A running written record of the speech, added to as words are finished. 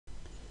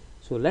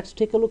So let's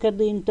take a look at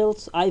the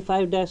Intel's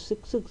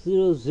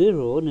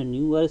i5-6600, the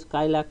newer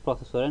Skylake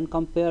processor, and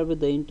compare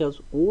with the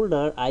Intel's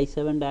older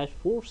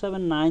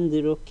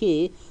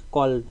i7-4790K,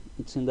 called,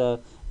 it's in the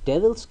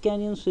Devil's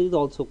Canyon series,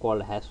 also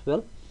called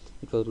Haswell.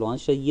 It was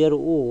launched a year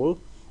old.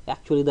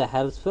 Actually, the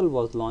Haswell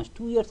was launched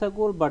 2 years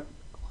ago, but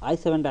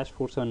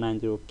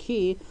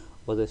i7-4790K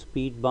was a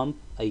speed bump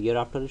a year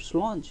after its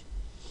launch.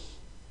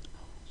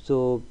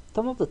 So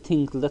some of the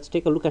things, let's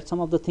take a look at some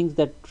of the things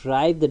that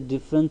drive the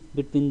difference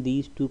between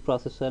these two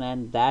processors,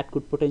 and that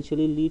could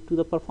potentially lead to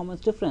the performance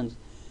difference.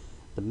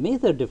 The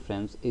major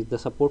difference is the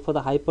support for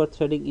the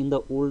hyperthreading in the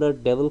older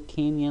Devil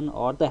Canyon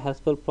or the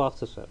Haswell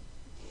processor.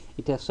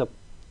 It has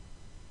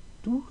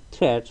 2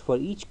 threads for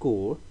each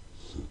core,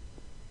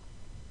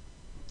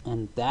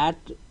 and that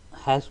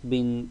has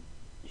been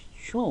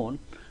shown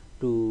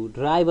to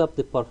drive up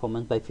the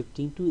performance by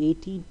 15 to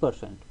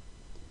 18%.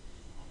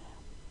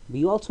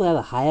 We also have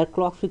a higher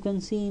clock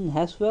frequency in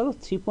Haswell,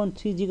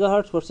 3.3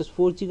 GHz versus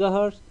 4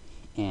 GHz,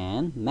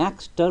 and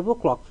max turbo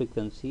clock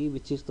frequency,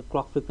 which is the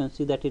clock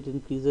frequency that it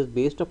increases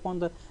based upon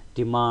the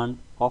demand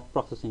of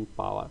processing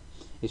power,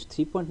 is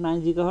 3.9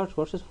 GHz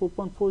versus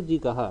 4.4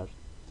 GHz.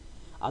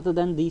 Other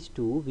than these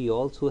two, we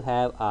also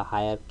have a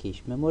higher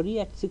cache memory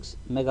at 6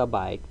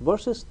 MB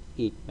versus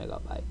 8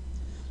 MB.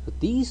 So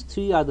these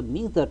three are the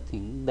major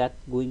things that's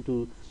going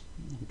to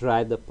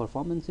drive the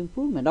performance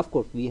improvement. Of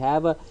course, we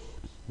have a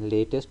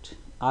latest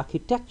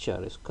architecture,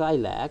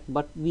 Skylake,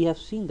 but we have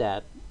seen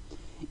that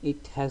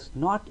it has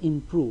not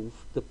improved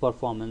the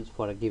performance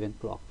for a given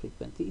clock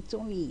frequency. It's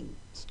only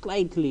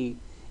slightly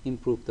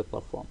improved the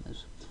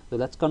performance. So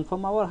let's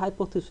confirm our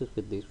hypothesis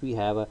with this. We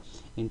have a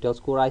Intel's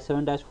Core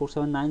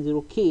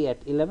i7-4790K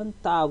at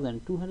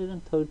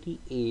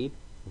 11,238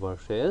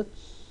 versus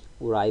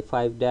our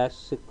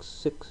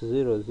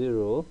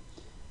i5-6600.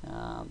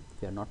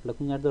 We are not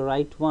looking at the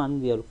right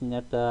one, we are looking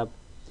at the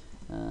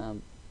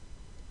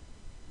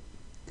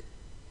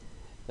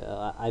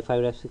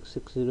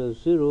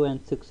i5-6600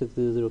 and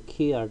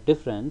 6600K are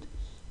different.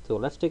 So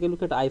let's take a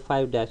look at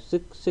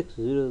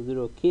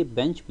i5-6600K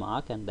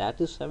benchmark, and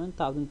that is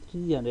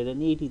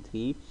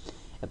 7,383,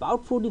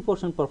 about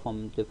 40%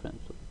 performance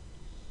difference.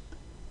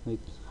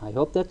 I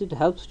hope that it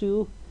helps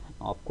you.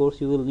 Of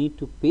course, you will need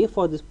to pay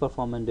for this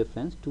performance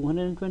difference,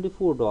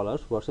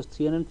 $224 versus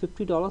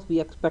 $350. We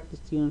expect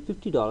this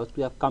 $350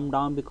 to have come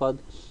down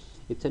because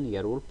it's an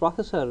year-old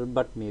processor,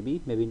 but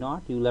maybe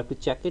not. You will have to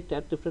check it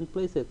at different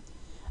places.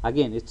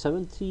 Again, it's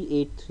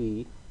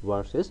 7383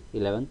 versus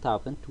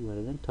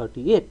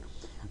 11,238.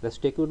 Let's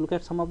take a look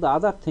at some of the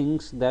other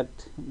things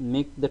that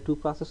make the two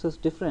processors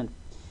different.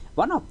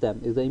 One of them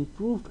is the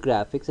improved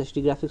graphics,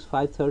 HD graphics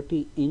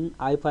 530 in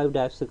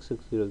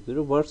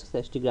i5-6600 versus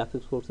HD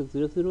graphics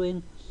 4600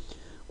 in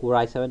Core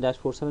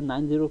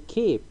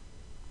i7-4790K.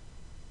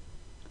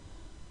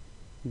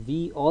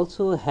 We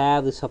also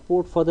have the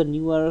support for the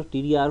newer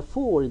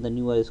DDR4 in the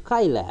newer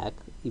Skylake,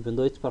 even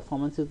though its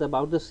performance is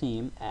about the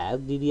same as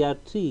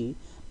DDR3,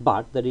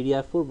 but the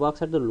DDR4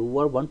 works at the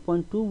lower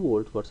 1.2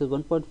 volt versus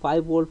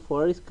 1.5 volt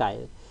for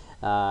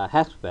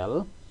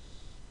Haswell,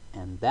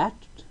 and that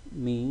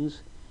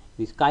means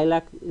the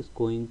Skylake is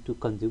going to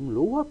consume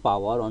lower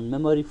power on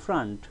memory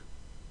front,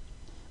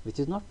 which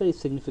is not very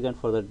significant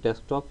for the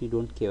desktop. You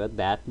don't care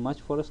that much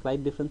for a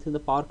slight difference in the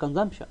power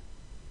consumption.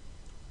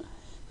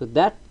 So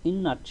that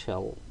in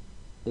nutshell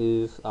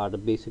are the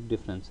basic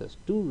differences.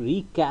 To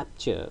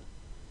recapture,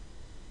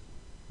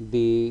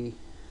 the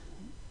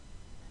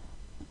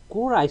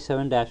Core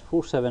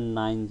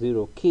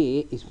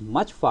i7-4790K is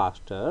much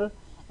faster,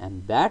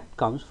 and that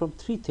comes from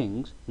three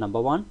things. Number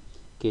one,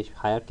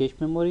 higher cache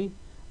memory.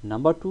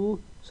 Number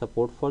two,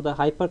 support for the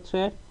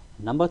hyperthread.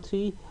 Number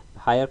three,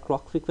 higher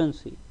clock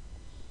frequency.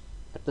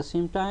 At the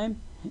same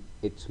time,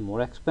 it's more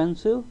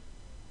expensive,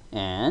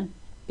 and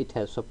it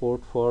has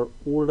support for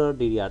older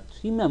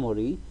DDR3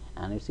 memory,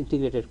 and its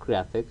integrated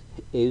graphics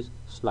is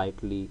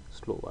slightly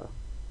slower.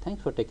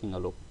 Thanks for taking a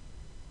look.